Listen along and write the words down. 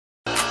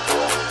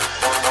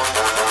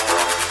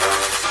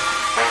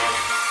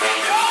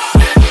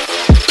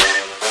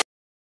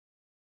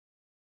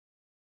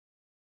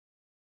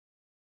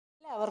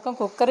എല്ലാവർക്കും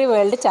cookery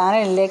world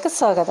ചാനലിലേക്ക്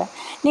സ്വാഗതം.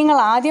 നിങ്ങൾ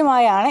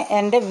ആദ്യമായാണ്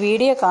എൻ്റെ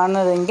വീഡിയോ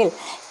കാണുന്നതെങ്കിൽ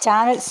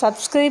ചാനൽ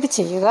സബ്സ്ക്രൈബ്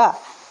ചെയ്യുക.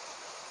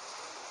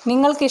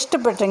 നിങ്ങൾക്ക്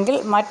ഇഷ്ടപ്പെട്ടെങ്കിൽ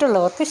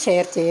മറ്റുള്ളവർക്ക്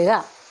ഷെയർ ചെയ്യുക.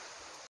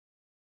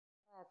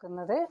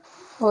 ഉണ്ടാക്കുന്നത്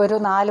ഒരു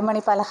 4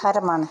 മണി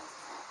പലഹാരമാണ്.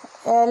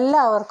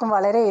 എല്ലാവർക്കും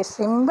വളരെ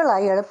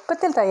സിമ്പിളായി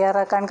എളുപ്പത്തിൽ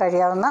തയ്യാറാക്കാൻ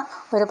കഴിയാവുന്ന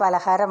ഒരു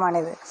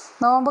പലഹാരമാണിത്.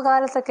 നോമ്പ്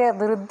കാലത്തൊക്കെ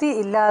ധൃതി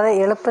ഇല്ലാതെ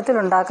എളുപ്പത്തിൽ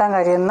ഉണ്ടാക്കാൻ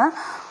കഴിയുന്ന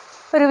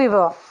ഒരു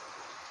വിഭവം.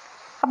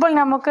 അപ്പോൾ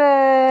നമുക്ക്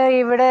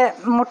ഇവിടെ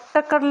മുട്ട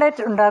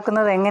കട്ട്ലേറ്റ്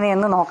ഉണ്ടാക്കുന്നത്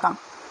എങ്ങനെയെന്ന് നോക്കാം.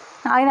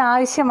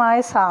 അതിനാവശ്യമായ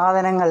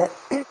സാധനങ്ങൾ: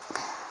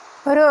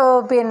 ഒരു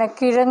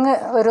കിഴങ്ങ്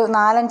ഒരു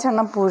 4-5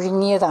 എണ്ണം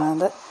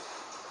പുഴുങ്ങിയതാണിത്,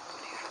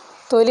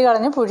 തൊലി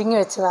കളഞ്ഞ് പുഴുങ്ങി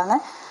വെച്ചതാണ്.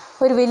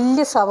 ഒരു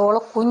വലിയ സവോള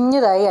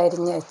കുഞ്ഞതായി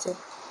അരിഞ്ഞ് വെച്ച്,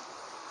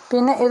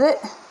 പിന്നെ ഇത്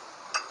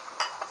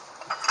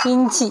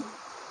ഇഞ്ചി,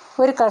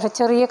 ഒരു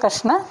ചെറിയ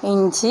കഷ്ണം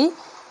ഇഞ്ചി,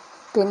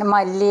 പിന്നെ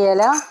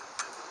മല്ലിയില,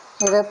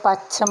 ഇത്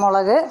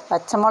പച്ചമുളക്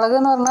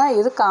എന്ന് പറഞ്ഞാൽ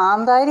ഇത്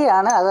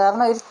കാന്താരിയാണ്, അത്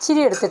കാരണം ഒരു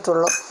ഇച്ചിരി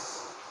എടുത്തിട്ടുള്ളൂ.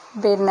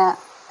 പിന്നെ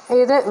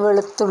ഇത്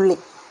വെളുത്തുള്ളി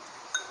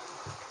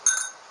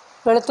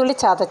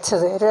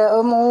ചതച്ചത് ഒരു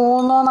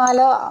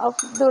 3-4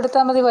 ഇത്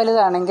എടുത്താൽ മതി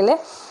വലുതാണെങ്കിൽ.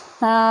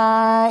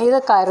 ഇത്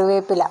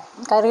കറിവേപ്പില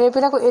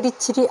ഒരു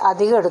ഇച്ചിരി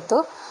അധികം എടുത്തു,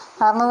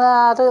 കാരണം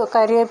അത്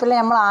കറിവേപ്പില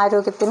നമ്മൾ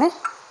ആരോഗ്യത്തിന്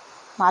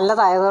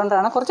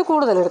നല്ലതായതുകൊണ്ടാണ് കുറച്ച്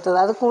കൂടുതലെടുത്തത്.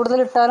 അത്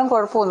കൂടുതലിട്ടാലും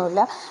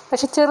കുഴപ്പമൊന്നുമില്ല,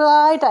 പക്ഷെ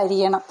ചെറുതായിട്ട്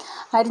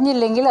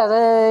അരിഞ്ഞില്ലെങ്കിൽ അത്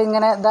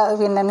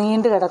ഇങ്ങനെ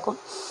നീണ്ടു കിടക്കും.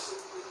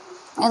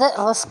 ഇത്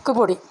റസ്ക്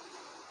പൊടി,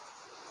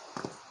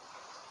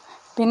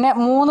 പിന്നെ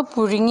 3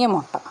 പുഴുങ്ങിയ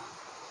മുട്ട,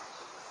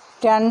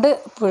 2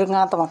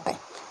 പുഴുങ്ങാത്ത മുട്ട,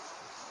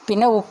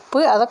 പിന്നെ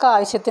ഉപ്പ്, അതൊക്കെ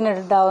ആവശ്യത്തിന്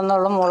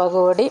ഇടാവുന്നുള്ളൂ. മുളക്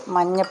പൊടി,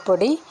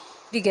 മഞ്ഞൾപ്പൊടി,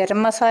 ഗരം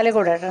മസാല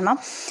കൂടെ ഇടണം.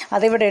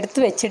 അതിവിടെ എടുത്ത്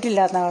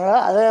വെച്ചിട്ടില്ലാന്നുള്ളത്,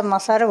 അത്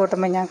മസാല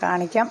കൂട്ടുമ്പോൾ ഞാൻ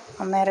കാണിക്കാം,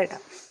 അന്നേരം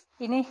ഇടാം.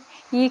 ഇനി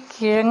ഈ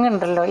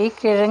കിഴങ്ങുണ്ടല്ലോ, ഈ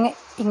കിഴങ്ങ്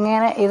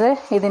ഇങ്ങനെ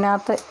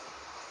ഇതിനകത്ത്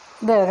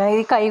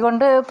ഈ കൈ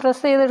കൊണ്ട്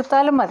പ്രസ്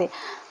ചെയ്തെടുത്താലും മതി.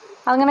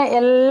 അങ്ങനെ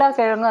എല്ലാ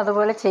കിഴങ്ങും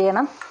അതുപോലെ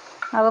ചെയ്യണം.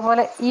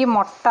 അതുപോലെ ഈ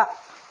മുട്ട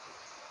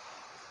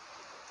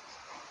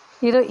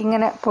ഇത്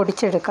ഇങ്ങനെ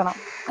പൊടിച്ചെടുക്കണം.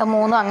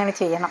 3 അങ്ങനെ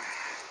ചെയ്യണം.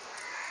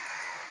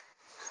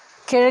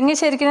 കിഴങ്ങ്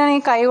ശരിക്കും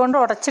ഈ കൈ കൊണ്ട്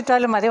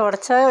ഉടച്ചിട്ടാലും മതി.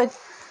 ഉടച്ചാൽ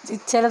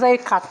ചിലതായി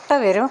കട്ട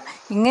വരും.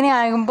 ഇങ്ങനെ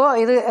ആകുമ്പോൾ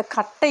ഇത്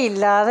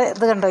കട്ടയില്ലാതെ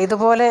ഇത് കണ്ടോ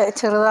ഇതുപോലെ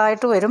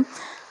ചെറുതായിട്ട് വരും.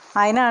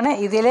 അതിനാണ്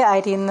ഇതിൽ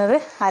അരിയുന്നത്.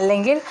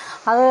 അല്ലെങ്കിൽ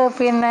അത്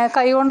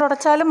കൈ കൊണ്ട്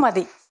ഉടച്ചാലും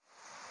മതി.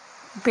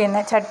 പിന്നെ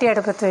ചട്ടി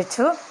അടുപ്പത്ത്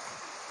വെച്ച്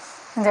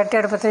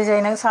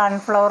അതിന്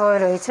സൺഫ്ലവർ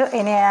ഓയിൽ ഒഴിച്ചു.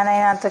 ഇനി ഞാൻ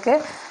അതിനകത്തേക്ക്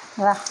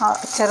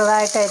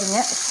ചെറുതായിട്ട്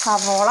അരിഞ്ഞ്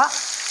സവോള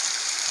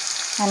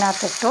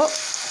അതിനകത്തിട്ടു.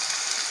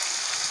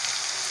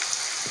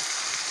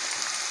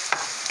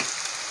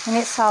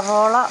 ഇനി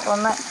സവോള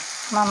ഒന്ന്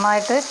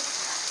നന്നായിട്ട്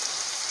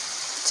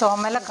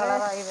ചുമല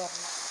കളറായി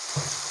വരണം,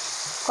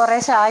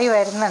 കുറേശ്ശെ ആയി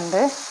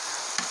വരുന്നുണ്ട്.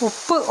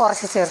 ഉപ്പ്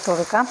കുറച്ച് ചേർത്ത്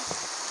കൊടുക്കാം,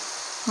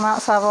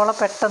 സവോള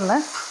പെട്ടെന്ന്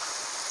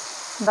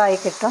ഇതായി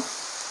കിട്ടും.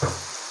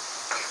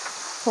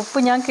 ഉപ്പ്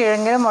ഞാൻ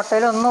കിഴങ്ങിലും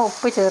മുട്ടയിലും ഒന്നും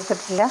ഉപ്പ്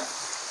ചേർത്തിട്ടില്ല,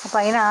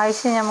 അപ്പോൾ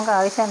നമുക്ക്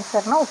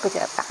ആവശ്യാനുസരണം ഉപ്പ്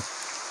ചേർക്കാം.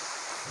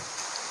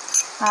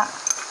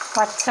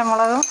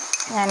 പച്ചമുളകും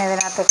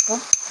ഞാനിതിനകത്തിട്ടു,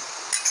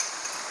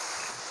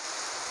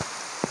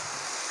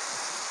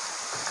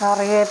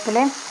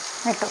 കറിവേപ്പിലയും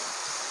ഇട്ടു.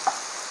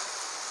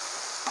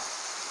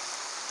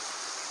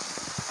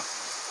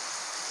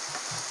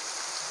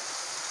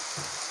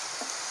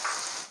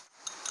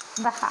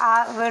 ആ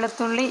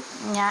വെളുത്തുള്ളി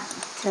ഞാൻ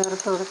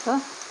ചേർത്ത് കൊടുത്തു,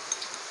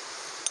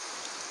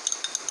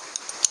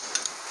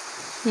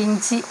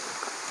 ഇഞ്ചി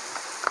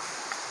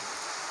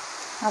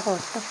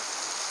അതൊട്ട്,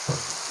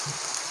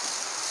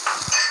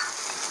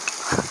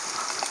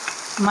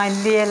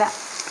 മല്ലിയില,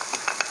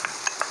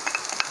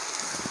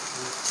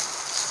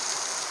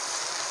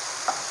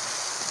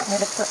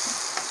 എടുത്ത്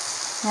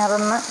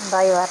അതൊന്ന്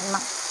ഇതായി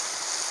വരണം.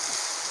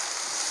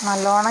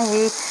 നല്ലോണം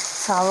ഈ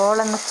സവോള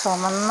ഒന്ന്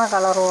ചുമന്ന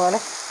കളർ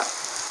പോലെ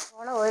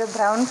ഒരു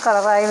ബ്രൗൺ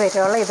കളറായി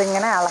വരുവോളം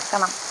ഇതിങ്ങനെ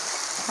ഇളക്കണം.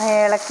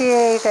 ഇളക്കി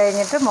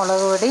കഴിഞ്ഞിട്ട്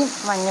മുളക് പൊടി,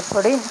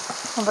 മഞ്ഞൾപ്പൊടി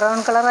ബ്രൗൺ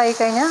കളറായി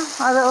കഴിഞ്ഞാൽ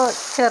അത്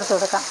ചേർത്ത്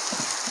കൊടുക്കാം.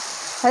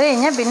 അത്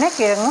കഴിഞ്ഞാൽ പിന്നെ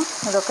കിഴങ്ങും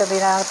ഇതൊക്കെ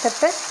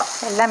ഇതിനകത്തിട്ട്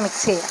എല്ലാം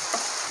മിക്സ് ചെയ്യാം.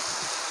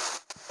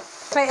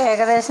 ഇപ്പം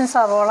ഏകദേശം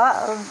സവോള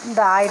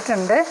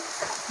ഇതായിട്ടുണ്ട്.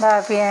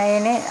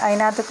 ഇനി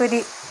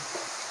അതിനകത്തേക്ക്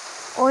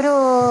ഒരു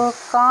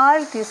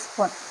 1/4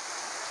 ടീസ്പൂൺ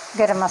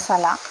ഗരം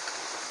മസാല,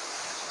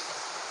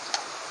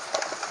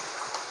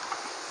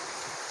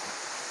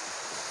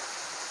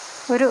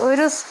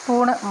 ഒരു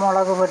സ്പൂണ്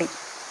മുളക് പൊടി,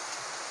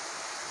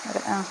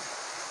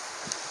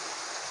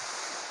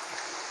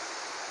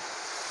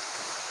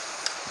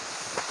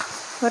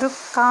 ഒരു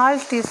 1/4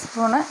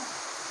 ടീസ്പൂണ്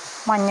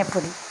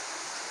മഞ്ഞൾപ്പൊടി.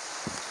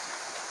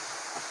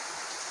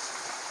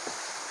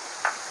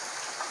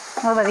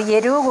 അത് മതി.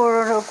 എരിവ്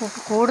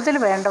കൂടുതൽ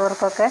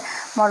വേണ്ടവർക്കൊക്കെ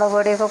മുളക്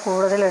പൊടിയൊക്കെ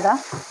കൂടുതലിടാം.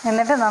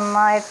 എന്നിട്ട്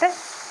നന്നായിട്ട്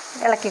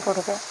ഇളക്കി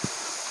കൊടുക്കുക.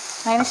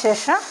 അതിന്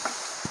ശേഷം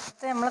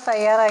നമ്മൾ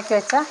തയ്യാറാക്കി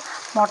വെച്ച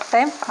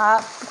മുട്ടയും ആ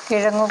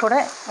കിഴങ്ങും കൂടെ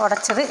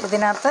ഉടച്ചത്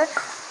ഇതിനകത്ത്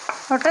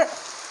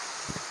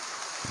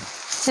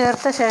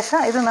ചേർത്ത ശേഷം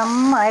ഇത്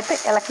നന്നായിട്ട്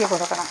ഇളക്കി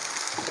കൊടുക്കണം.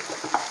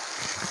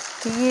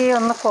 തീ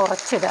ഒന്ന്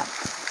കുറച്ചിടാം.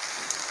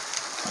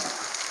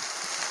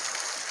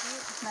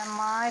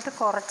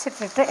 നന്നായിട്ട്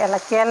കുറച്ചിട്ടിട്ട്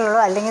ഇളക്കിയാലുള്ളൂ,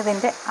 അല്ലെങ്കിൽ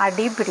ഇതിൻ്റെ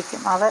അടി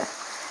പിടിക്കും. അത്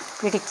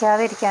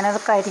പിടിക്കാതിരിക്കാനും അത്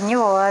കരിഞ്ഞു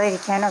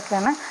പോകാതിരിക്കാനും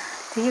ഒക്കെയാണ്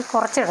തീ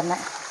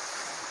കുറച്ചിടുന്നത്.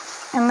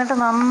 എന്നിട്ട്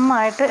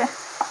നന്നായിട്ട്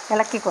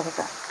ഇളക്കി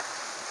കൊടുക്കുക.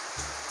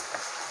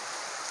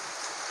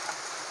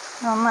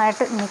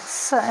 നന്നായിട്ട്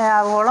മിക്സ്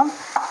ആവോളം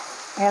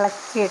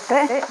ഇളക്കിയിട്ട്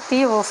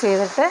തീ ഓഫ്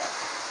ചെയ്തിട്ട്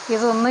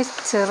ഇതൊന്ന്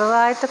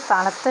ചെറുതായിട്ട്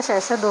തണുത്ത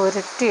ശേഷം ഇത്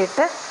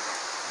ഉരുട്ടിയിട്ട്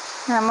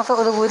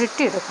നമുക്ക് ഇത്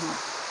ഉരുട്ടിയെടുക്കണം.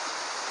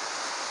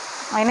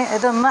 അതിന്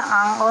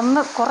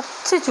ഒന്ന്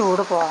കുറച്ച്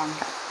ചൂട്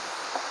പോകണ്ട,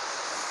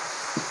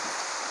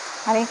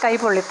 അല്ലെങ്കിൽ കൈ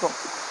പൊള്ളിപ്പോവും.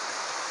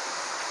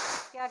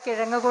 ആ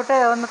കിഴങ്ങ് കൂട്ട്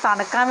ഒന്ന്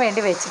തണുക്കാൻ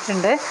വേണ്ടി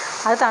വെച്ചിട്ടുണ്ട്.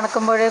 അത്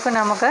തണുക്കുമ്പോഴേക്കും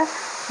നമുക്ക്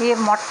ഈ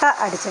മുട്ട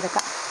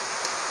അടിച്ചെടുക്കാം.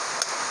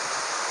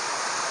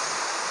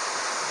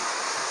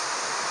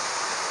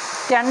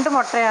 രണ്ട്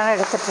മുട്ടയാണ്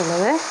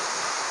എടുത്തിട്ടുള്ളത്.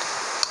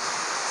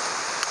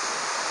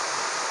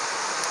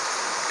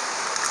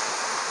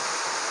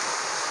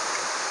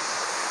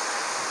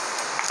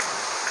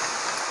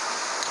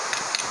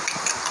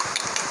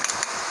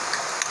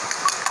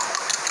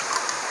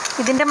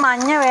 ഇതിൻ്റെ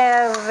മഞ്ഞ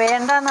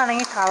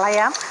വേണ്ടെന്നാണെങ്കിൽ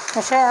കളയാം.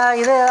 പക്ഷേ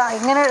ഇത്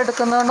ഇങ്ങനെ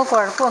എടുക്കുന്നതുകൊണ്ട്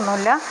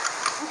കുഴപ്പമൊന്നുമില്ല.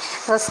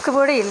 റസ്ക്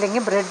പൊടി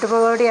ഇല്ലെങ്കിൽ ബ്രെഡ്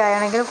പൊടി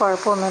ആയാണെങ്കിലും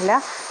കുഴപ്പമൊന്നുമില്ല.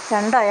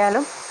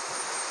 രണ്ടായാലും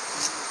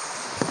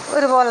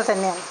ഒരുപോലെ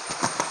തന്നെയാണ്.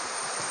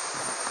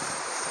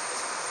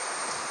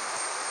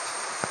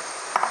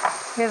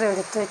 ഇത്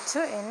എടുത്ത് വെച്ചു.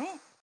 ഇനി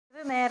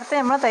ഇത് നേരത്തെ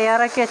നമ്മൾ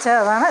തയ്യാറാക്കി വെച്ചാൽ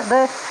അതാണ്. ഇത്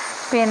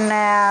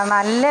പിന്നെ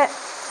നല്ല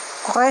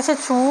കുറേശ്ശെ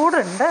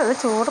ചൂടുണ്ട്, ഇത്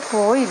ചൂട്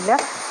പോയില്ല.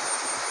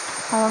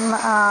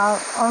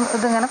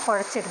 ഇതിങ്ങനെ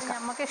കുഴച്ചെടുക്കാം.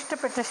 നമുക്ക്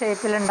ഇഷ്ടപ്പെട്ട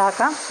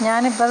ഷേപ്പിലുണ്ടാക്കാം.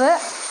 ഞാനിപ്പോൾ അത്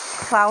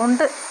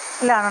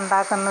റൗണ്ടിലാണ്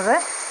ഉണ്ടാക്കുന്നത്.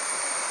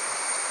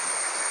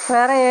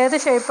 വേറെ ഏത്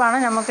ഷേപ്പാണ്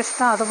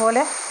നമുക്കിഷ്ടം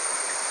അതുപോലെ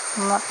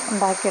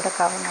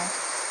ഉണ്ടാക്കിയെടുക്കാവുന്നതാണ്.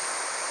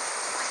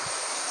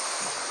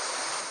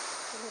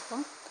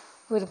 ഇപ്പം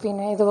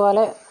പിന്നെ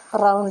ഇതുപോലെ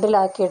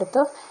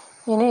റൗണ്ടിലാക്കിയെടുത്തു.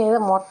 ഇനി ഇത്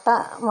മുട്ട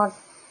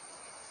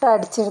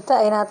അടിച്ചെടുത്ത്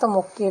അതിനകത്ത്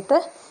മുക്കിയിട്ട്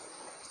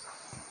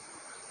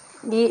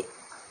ഈ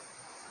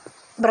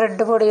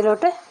ബ്രെഡ്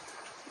പൊടിയിലോട്ട്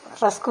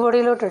റസ്ക്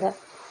പൊടിയിലോട്ടിടുക.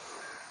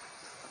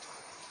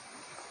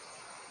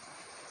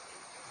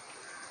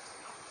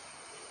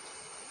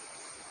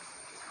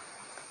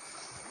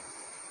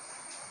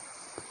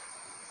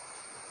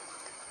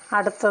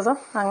 അടുത്തതും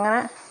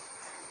അങ്ങനെ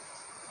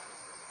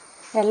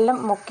എല്ലാം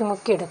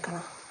മുക്കി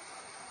എടുക്കണം.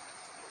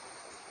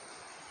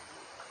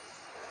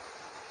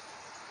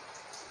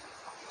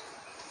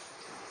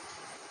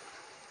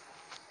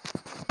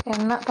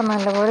 എണ്ണ ഇപ്പം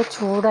നല്ലപോലെ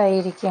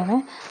ചൂടായിരിക്കുകയാണ്.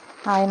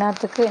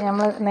 അതിനകത്തേക്ക്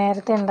നമ്മൾ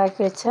നേരത്തെ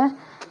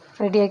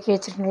റെഡിയാക്കി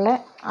വെച്ചിട്ടുള്ള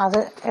അത്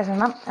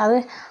ഇടണം. അത്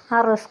ആ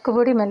റസ്ക്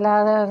പൊടി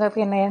മെല്ലാതെ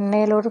പിന്നെ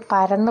എണ്ണയിലോട്ട്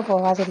പരന്ന്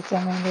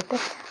പോകാതിരിക്കാൻ വേണ്ടിയിട്ട്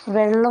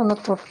വെള്ളം ഒന്ന്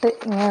തൊട്ട്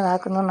ഇങ്ങനെ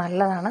ഇതാക്കുന്നത്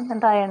നല്ലതാണ്.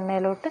 എന്നിട്ട് ആ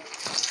എണ്ണയിലോട്ട്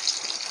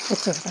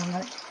വെച്ച് കൊടുത്താൽ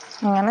മതി.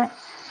 അങ്ങനെ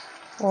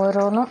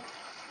ഓരോന്നും,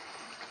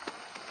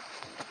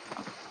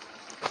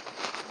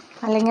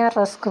 അല്ലെങ്കിൽ ആ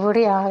റസ്ക്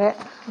പൊടി ആകെ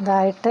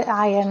ഇതായിട്ട് ആ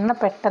എണ്ണ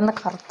പെട്ടെന്ന്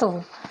കറുത്ത്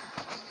പോകും.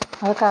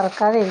 അത്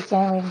കറക്കാതെ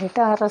ഇരിക്കാൻ വേണ്ടിയിട്ട്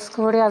ആ റസ്ക്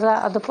പൊടി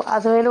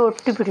അതുപോലെ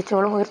ഒട്ടി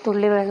പിടിച്ചോളും. ഒരു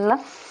തുള്ളി വെള്ളം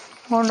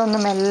കൊണ്ടൊന്ന്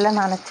മെല്ലെ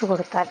നനച്ച്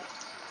കൊടുത്താൽ.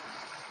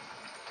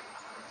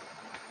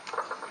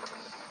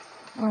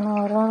 അങ്ങനെ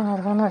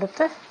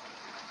ഓരോന്നെടുത്ത്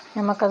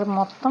നമുക്കത്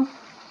മൊത്തം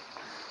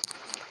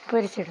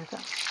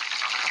പൊരിച്ചെടുക്കാം.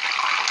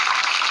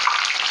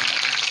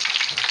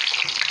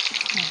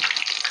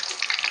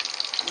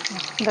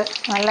 ഇത്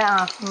നല്ല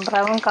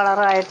ബ്രൗൺ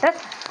കളറായിട്ട്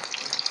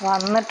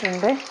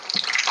വന്നിട്ടുണ്ട്.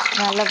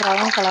 നല്ല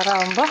ബ്രൗൺ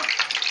കളറാകുമ്പോൾ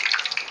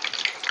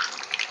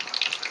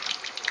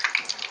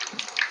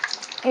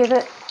ഇത്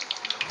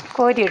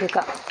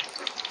കോരിയെടുക്കാം.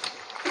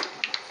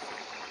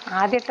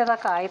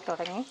 ആദ്യത്തേതൊക്കെ ആയി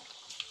തുടങ്ങി.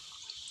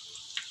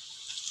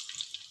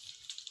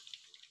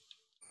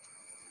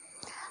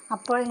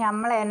 അപ്പോൾ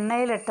നമ്മൾ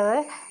എണ്ണയിലിട്ടത്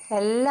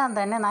എല്ലാം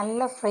തന്നെ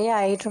നല്ല ഫ്രൈ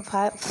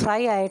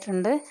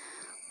ആയിട്ടുണ്ട്.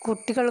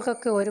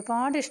 കുട്ടികൾക്കൊക്കെ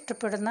ഒരുപാട്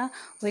ഇഷ്ടപ്പെടുന്ന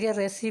ഒരു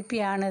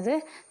റെസിപ്പിയാണിത്.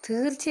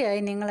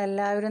 തീർച്ചയായും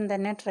നിങ്ങളെല്ലാവരും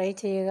തന്നെ ട്രൈ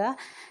ചെയ്യുക.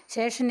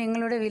 ശേഷം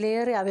നിങ്ങളുടെ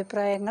വിലയേറിയ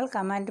അഭിപ്രായങ്ങൾ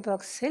കമൻറ്റ്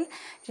ബോക്സിൽ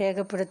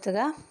രേഖപ്പെടുത്തുക.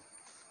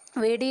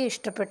 വീഡിയോ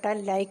ഇഷ്ടപ്പെട്ടാൽ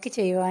ലൈക്ക്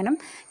ചെയ്യുവാനും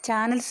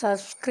ചാനൽ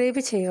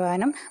സബ്സ്ക്രൈബ്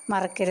ചെയ്യുവാനും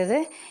മറക്കരുത്.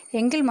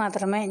 എങ്കിൽ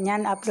മാത്രമേ ഞാൻ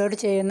അപ്ലോഡ്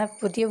ചെയ്യുന്ന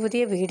പുതിയ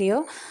വീഡിയോ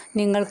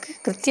നിങ്ങൾക്ക്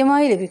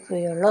കൃത്യമായി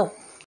ലഭിക്കുകയുള്ളൂ.